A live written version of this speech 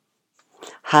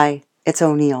Hi, it's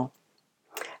O'Neill,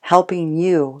 helping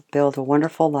you build a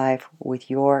wonderful life with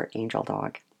your angel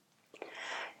dog.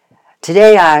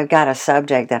 Today I've got a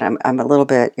subject that I'm a little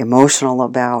bit emotional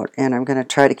about, and I'm going to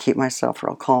try to keep myself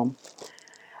real calm.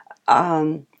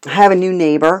 I have a new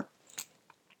neighbor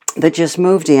that just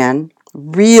moved in.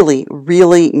 Really,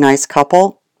 really nice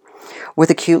couple with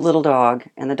a cute little dog,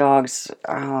 and the dog's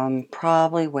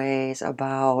probably weighs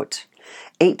about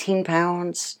 18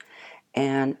 pounds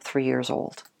and 3 years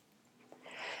old.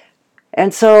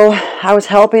 And so I was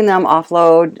helping them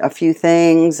offload a few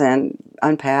things and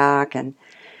unpack, and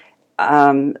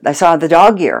I saw the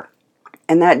dog gear.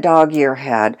 And that dog gear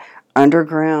had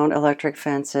underground electric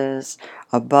fences,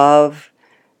 above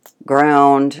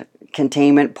ground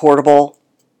containment portable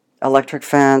electric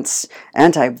fence,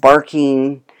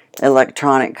 anti-barking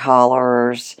electronic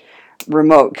collars,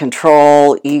 remote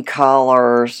control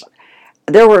e-collars.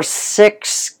 There were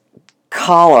 6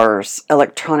 collars,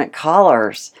 electronic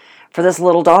collars, for this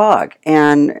little dog,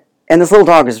 and this little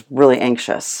dog is really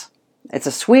anxious. It's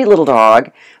a sweet little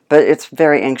dog, but it's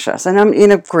very anxious.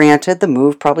 And granted, the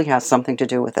move probably has something to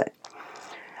do with it.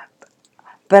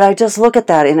 But I just look at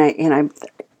that, and I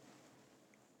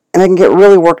can get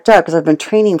really worked up because I've been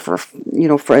training for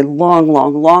a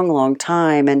long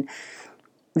time, and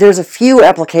there's a few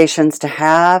applications to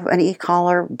have an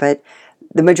e-collar, but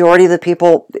the majority of the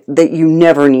people that you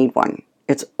never need one.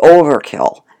 It's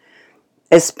overkill.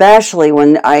 Especially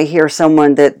when I hear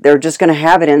someone that they're just going to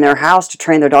have it in their house to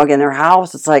train their dog in their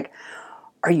house. It's like,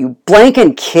 are you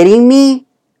blanking kidding me?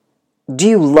 Do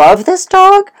you love this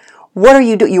dog? What are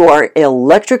you doing? You are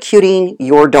electrocuting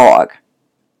your dog.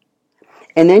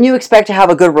 And then you expect to have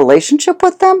a good relationship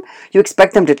with them? You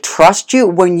expect them to trust you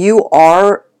when you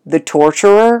are the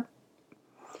torturer?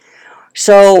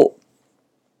 So,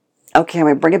 okay, I'm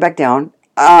going to bring it back down.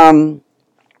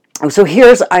 So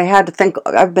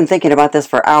I've been thinking about this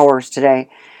for hours today,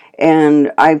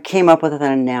 and I came up with an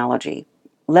analogy.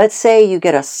 Let's say you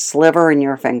get a sliver in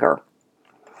your finger,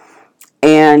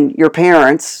 and your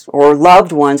parents or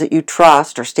loved ones that you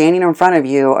trust are standing in front of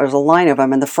you. There's a line of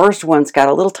them, and the first one's got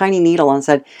a little tiny needle and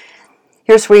said,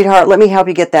 "Here, sweetheart, let me help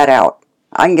you get that out.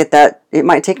 I can get that. It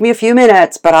might take me a few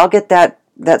minutes, but I'll get that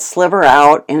sliver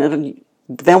out, and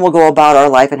then we'll go about our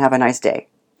life and have a nice day."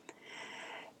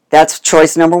 That's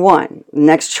choice number one.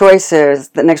 Next choice is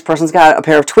the next person's got a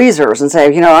pair of tweezers and say,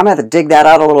 I'm going to have to dig that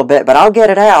out a little bit, but I'll get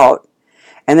it out.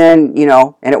 And then,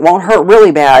 and it won't hurt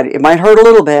really bad. It might hurt a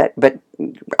little bit, but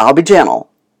I'll be gentle.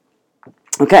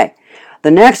 Okay.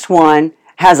 The next one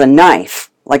has a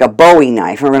knife, like a Bowie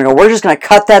knife. And we're just going to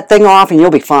cut that thing off and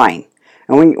you'll be fine.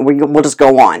 And we'll just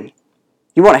go on.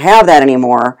 You won't have that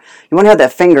anymore. You won't have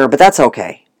that finger, but that's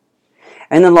okay.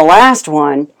 And then the last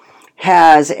one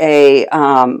has a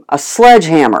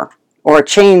sledgehammer or a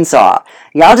chainsaw.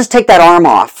 Yeah, I'll just take that arm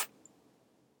off.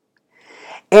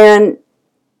 And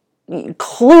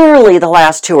clearly the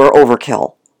last two are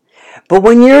overkill. But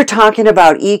when you're talking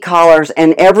about e-collars,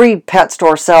 and every pet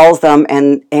store sells them,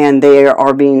 and they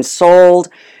are being sold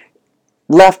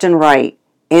left and right,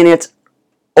 and it's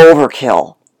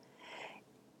overkill.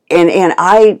 And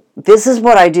this is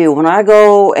what I do when I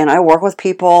go and I work with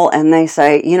people and they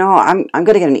say, I'm going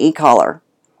to get an e-collar.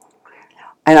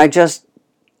 And I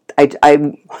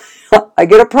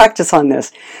get a practice on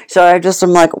this. So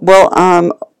I'm like, well,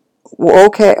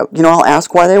 okay, I'll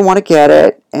ask why they want to get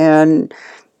it. And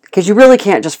because you really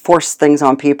can't just force things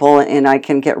on people, and I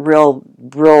can get real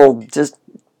just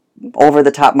over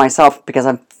the top myself because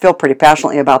I feel pretty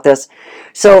passionately about this.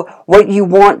 So what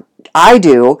I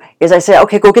do is I say,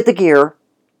 okay, go get the gear,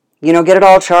 get it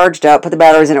all charged up, put the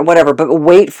batteries in it, whatever, but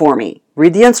wait for me.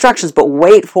 Read the instructions, but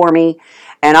wait for me,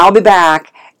 and I'll be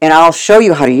back, and I'll show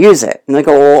you how to use it. And they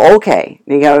go, well, okay.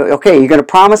 And you go, okay, you're going to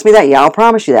promise me that? Yeah, I'll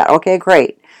promise you that. Okay,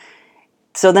 great.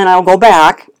 So then I'll go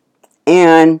back,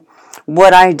 and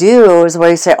what I do is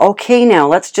I say, okay, now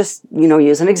let's just,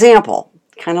 use an example.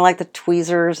 Kind of like the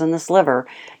tweezers and the sliver.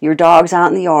 Your dog's out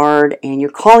in the yard, and you're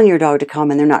calling your dog to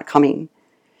come, and they're not coming.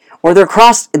 Or you're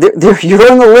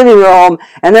in the living room,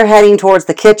 and they're heading towards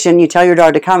the kitchen. You tell your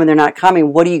dog to come, and they're not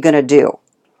coming. What are you going to do?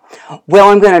 Well,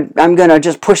 I'm gonna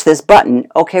just push this button.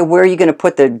 Okay, where are you going to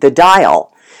put the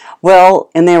dial? Well,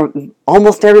 and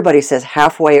almost everybody says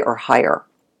halfway or higher.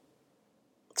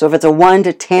 So if it's a 1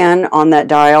 to 10 on that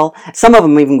dial, some of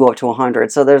them even go up to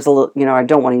 100. So there's a little, I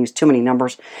don't want to use too many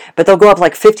numbers, but they'll go up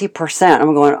like 50%.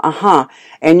 I'm going,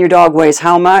 and your dog weighs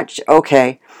how much?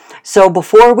 Okay. So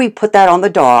before we put that on the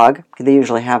dog, they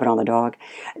usually have it on the dog,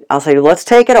 I'll say, let's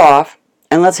take it off,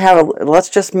 and let's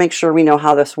just make sure we know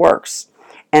how this works.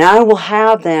 And I will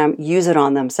have them use it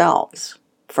on themselves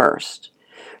first.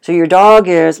 So your dog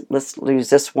is, let's use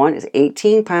this one, is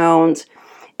 18 pounds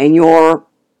and you're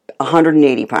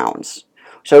 180 pounds.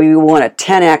 So you want a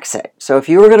 10x it. So if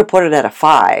you were going to put it at a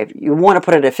 5, you want to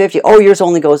put it at 50. Oh, yours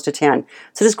only goes to 10.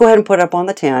 So just go ahead and put it up on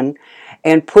the 10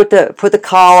 and put the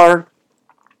collar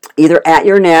either at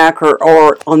your neck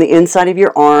or on the inside of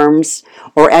your arms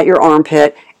or at your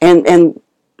armpit and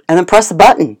then press the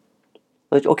button.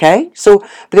 Okay? So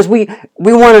because we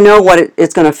want to know what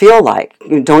it's going to feel like,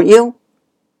 don't you?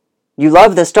 You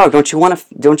love this dog. Don't you want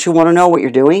to know what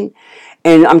you're doing?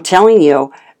 And I'm telling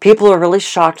you, people are really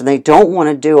shocked and they don't want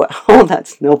to do it. Oh,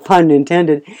 that's no pun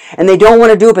intended. And they don't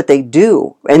want to do it, but they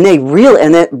do. And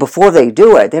then before they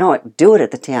do it, they don't do it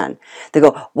at the 10. They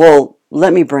go, well,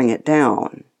 let me bring it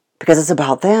down because it's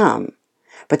about them.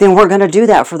 But then we're going to do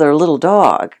that for their little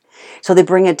dog. So they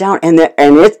bring it down and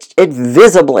it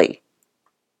visibly,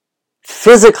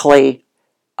 physically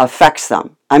affects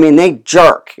them. I mean, they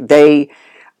jerk. And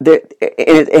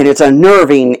it's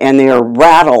unnerving and they're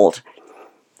rattled.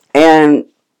 And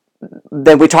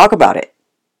then we talk about it.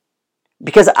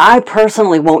 Because I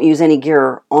personally won't use any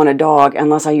gear on a dog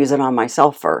unless I use it on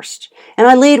myself first. And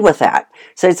I lead with that.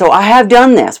 So I have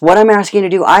done this. What I'm asking you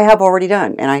to do, I have already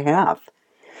done. And I have.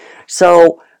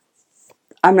 So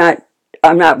I'm not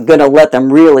going to let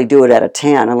them really do it at a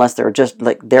 10 unless they're just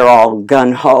like they're all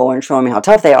gung-ho and showing me how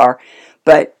tough they are.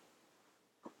 But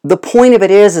the point of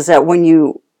it is that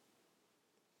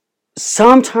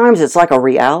sometimes it's like a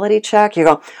reality check. You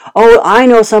go, oh, I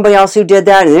know somebody else who did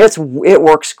that and it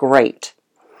works great.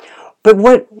 But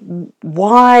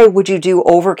why would you do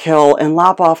overkill and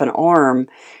lop off an arm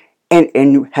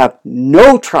and have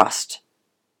no trust?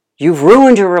 You've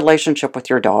ruined your relationship with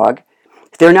your dog.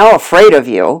 They're now afraid of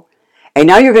you. And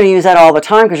now you're going to use that all the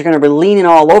time because you're going to be leaning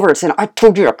all over it saying, I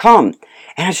told you to come.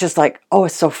 And it's just like, oh,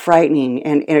 it's so frightening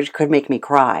and it could make me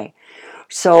cry.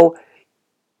 So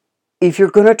if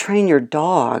you're going to train your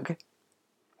dog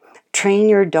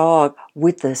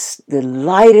with the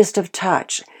lightest of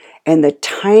touch and the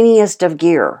tiniest of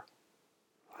gear.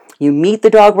 You meet the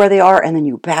dog where they are and then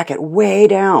you back it way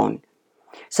down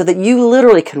so that you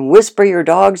literally can whisper your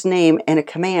dog's name and a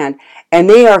command and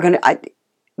they're going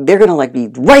to like be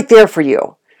right there for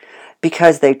you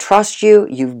because they trust you,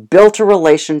 you've built a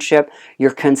relationship,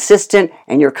 you're consistent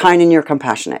and you're kind and you're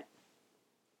compassionate.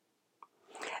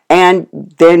 And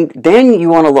then you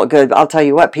want to look good. I'll tell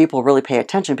you what, people really pay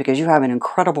attention because you have an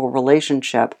incredible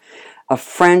relationship, a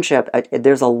friendship.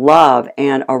 There's a love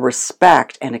and a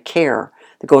respect and a care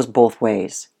that goes both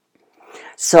ways.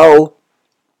 So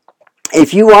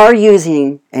if you are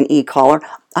using an e-collar,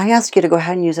 I ask you to go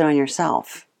ahead and use it on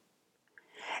yourself.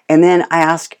 And then I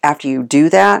ask after you do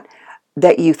that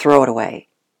you throw it away.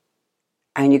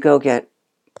 And you go get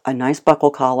a nice buckle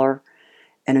collar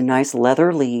and a nice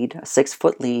leather lead, a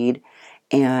 6-foot lead,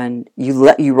 and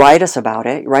you write us about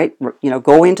it, right?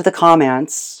 Go into the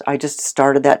comments. I just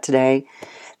started that today.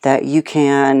 That you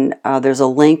can. There's a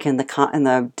link in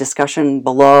the discussion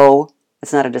below.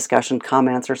 It's not a discussion,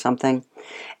 comments or something.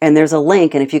 And there's a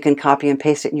link, and if you can copy and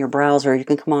paste it in your browser, you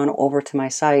can come on over to my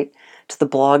site, to the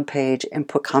blog page, and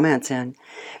put comments in,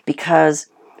 because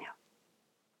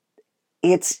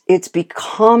it's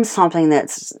become something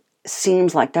that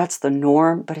seems like that's the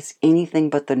norm, but it's anything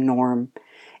but the norm.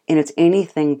 And it's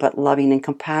anything but loving and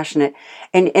compassionate.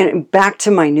 And back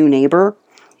to my new neighbor,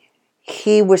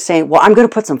 he was saying, well, I'm going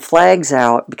to put some flags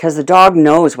out because the dog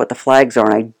knows what the flags are.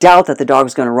 And I doubt that the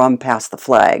dog's going to run past the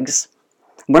flags.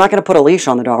 We're not going to put a leash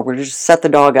on the dog. We're going to just set the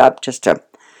dog up just to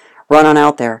run on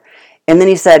out there. And then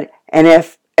he said, and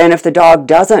if the dog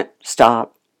doesn't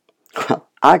stop, well,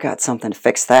 I got something to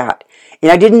fix that.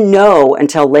 And I didn't know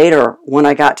until later when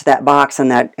I got to that box and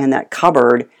that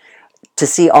cupboard to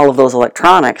see all of those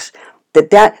electronics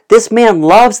that this man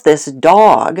loves this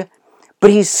dog,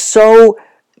 but he's so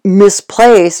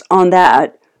misplaced on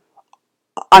that.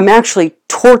 I'm actually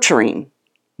torturing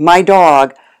my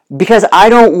dog because I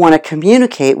don't want to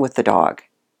communicate with the dog.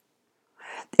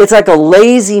 It's like a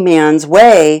lazy man's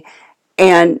way.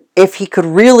 And if he could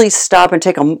really stop and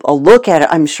take a look at it,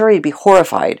 I'm sure he'd be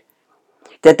horrified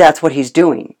that that's what he's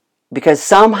doing. Because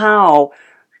somehow,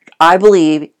 I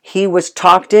believe he was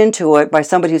talked into it by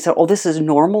somebody who said, oh, this is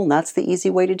normal, and that's the easy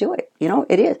way to do it.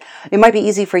 It is. It might be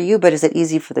easy for you, but is it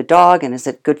easy for the dog, and is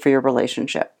it good for your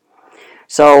relationship?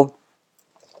 So,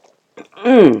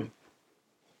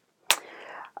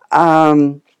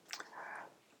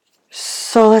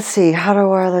 so let's see,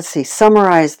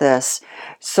 summarize this.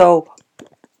 So,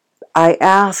 I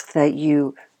ask that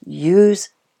you use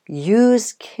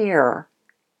care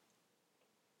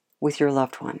with your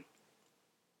loved one.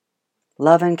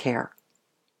 Love and care.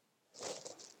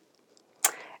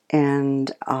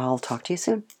 and I'll talk to you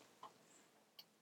soon.